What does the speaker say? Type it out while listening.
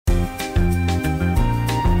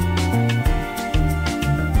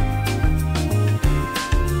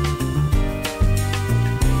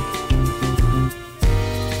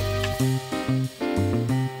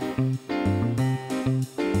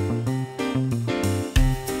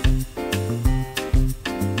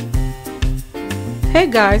Hey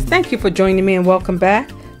guys, thank you for joining me and welcome back.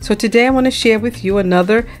 So today I want to share with you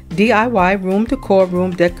another DIY room decor,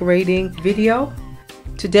 room decorating video.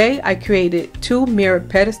 Today I created 2 mirrored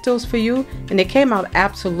pedestals for you and they came out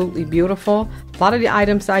absolutely beautiful. A lot of the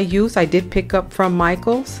items I used I did pick up from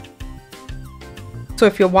Michaels. So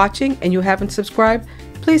if you're watching and you haven't subscribed,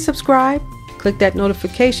 please subscribe. Click that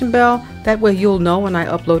notification bell, that way you'll know when I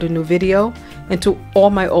upload a new video. And to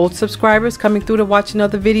all my old subscribers coming through to watch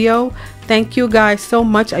another video, thank you guys so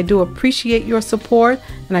much. I do appreciate your support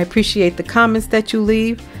and I appreciate the comments that you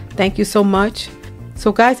leave. Thank you so much.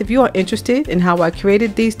 So guys, if you are interested in how I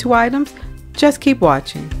created these 2 items, just keep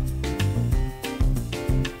watching.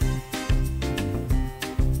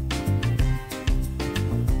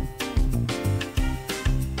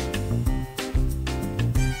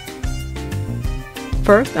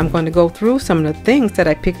 First, I'm going to go through some of the things that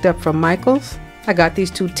I picked up from Michaels. I got these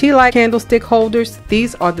 2 tea light candlestick holders.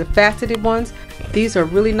 These are the faceted ones. These are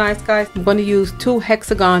really nice, guys. I'm going to use 2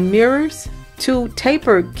 hexagon mirrors, 2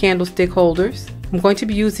 tapered candlestick holders. I'm going to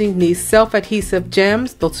be using these self-adhesive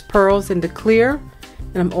gems, those pearls in the clear.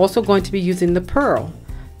 And I'm also going to be using the pearl.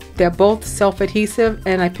 They're both self-adhesive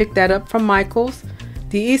and I picked that up from Michaels.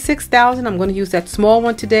 The E6000, I'm going to use that small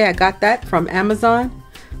one today. I got that from Amazon.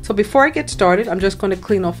 So before I get started, I'm just going to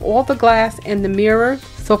clean off all the glass and the mirror.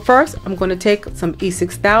 So first, I'm going to take some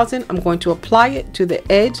E6000. I'm going to apply it to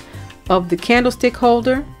the edge of the candlestick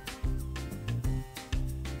holder.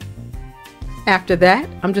 After that,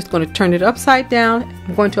 I'm just going to turn it upside down.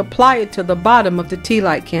 I'm going to apply it to the bottom of the tea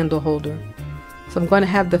light candle holder. So I'm going to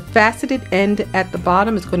have the faceted end at the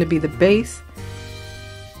bottom. It's going to be the base.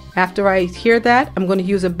 After I adhere that, I'm going to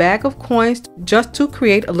use a bag of coins just to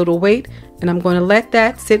create a little weight, and I'm going to let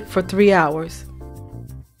that sit for 3 hours.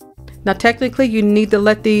 Now technically you need to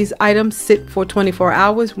let these items sit for 24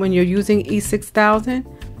 hours when you're using E6000.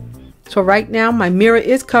 So right now my mirror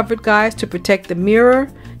is covered, guys, to protect the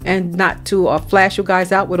mirror and not to flash you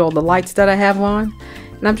guys out with all the lights that I have on.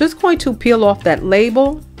 And I'm just going to peel off that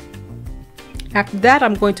label. After that,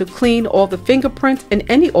 I'm going to clean all the fingerprints and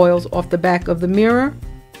any oils off the back of the mirror.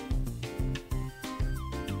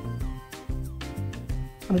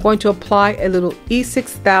 I'm going to apply a little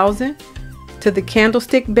E6000 to the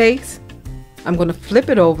candlestick base. I'm going to flip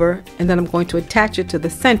it over and then I'm going to attach it to the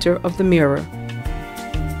center of the mirror.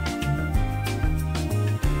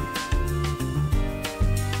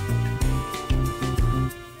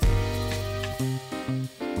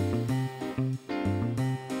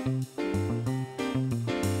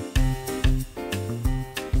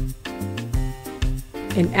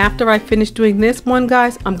 And after I finish doing this one,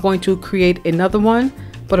 guys, I'm going to create another one.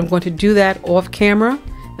 But I'm going to do that off camera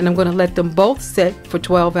and I'm going to let them both set for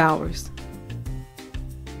 12 hours.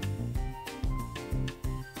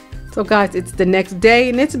 So guys, it's the next day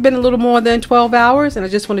and it's been a little more than 12 hours and I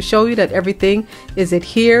just want to show you that everything is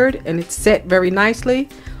adhered and it's set very nicely.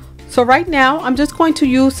 So right now I'm just going to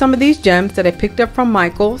use some of these gems that I picked up from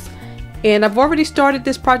Michaels, and I've already started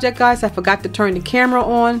this project, guys. I forgot to turn the camera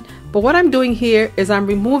on, but what I'm doing here is I'm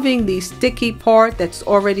removing the sticky part that's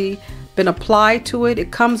already been applied to it.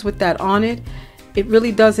 It comes with that on it. It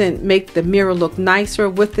really doesn't make the mirror look nicer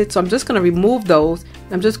with it, so I'm just going to remove those.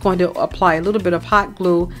 I'm just going to apply a little bit of hot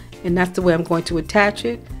glue and that's the way I'm going to attach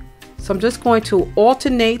it. So I'm just going to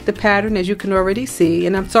alternate the pattern, as you can already see,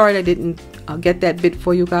 and I'm sorry I didn't get that bit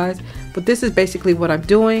for you guys, but this is basically what I'm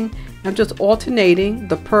doing. I'm just alternating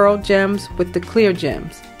the pearl gems with the clear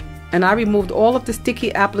gems, and I removed all of the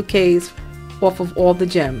sticky appliques off of all the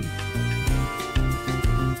gems.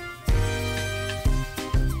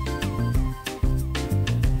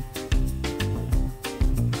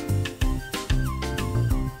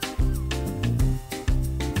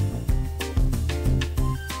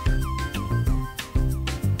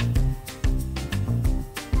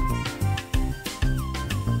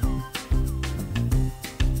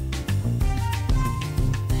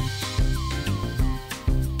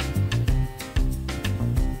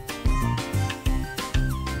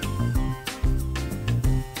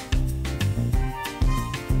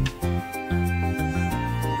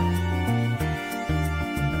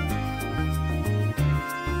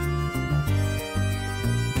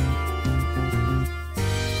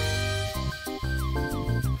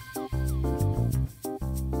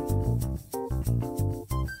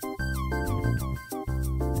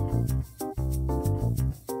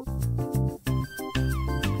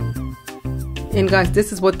 And guys,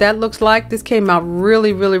 this is what that looks like. This came out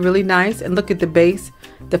really nice. And look at the base.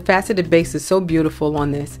 The faceted base is so beautiful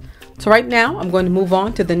on this. So right now I'm going to move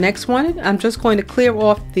on to the next one. I'm just going to clear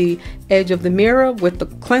off the edge of the mirror with the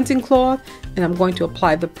cleansing cloth, and I'm going to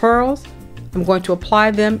apply the pearls. I'm going to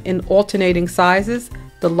apply them in alternating sizes,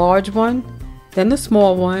 the large one, then the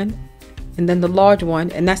small one, and then the large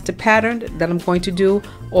one, and that's the pattern that I'm going to do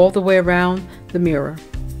all the way around the mirror.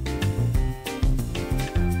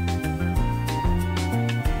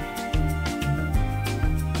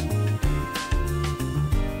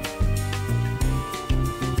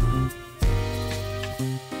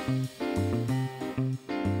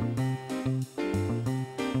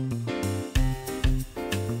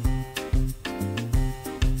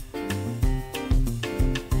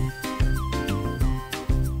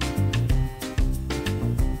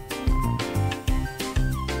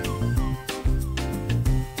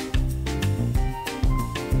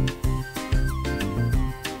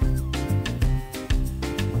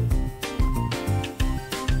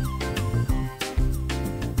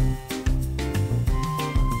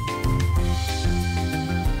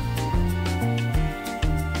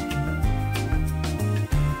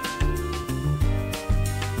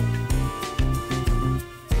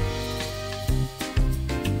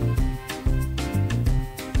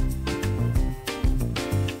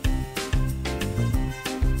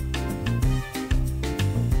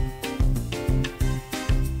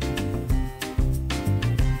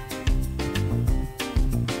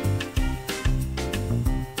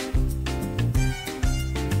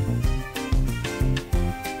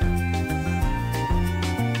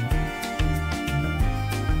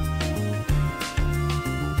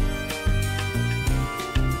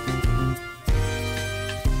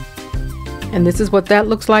 And this is what that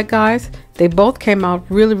looks like, guys. They both came out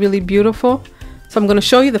really beautiful. So I'm going to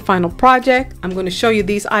show you the final project. I'm going to show you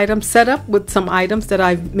these items set up with some items that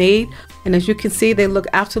I've made. And as you can see, they look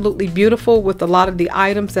absolutely beautiful with a lot of the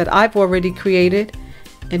items that I've already created.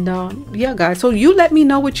 And yeah, guys, so you let me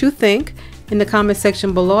know what you think in the comment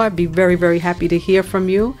section below. I'd be very happy to hear from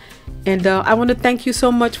you. And I want to thank you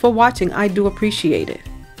so much for watching. I do appreciate it.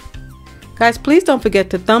 Guys, please don't forget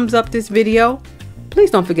to thumbs up this video. Please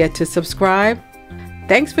don't forget to subscribe.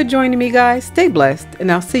 Thanks for joining me, guys. Stay blessed, and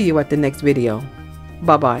I'll see you at the next video.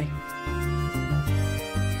 Bye-bye.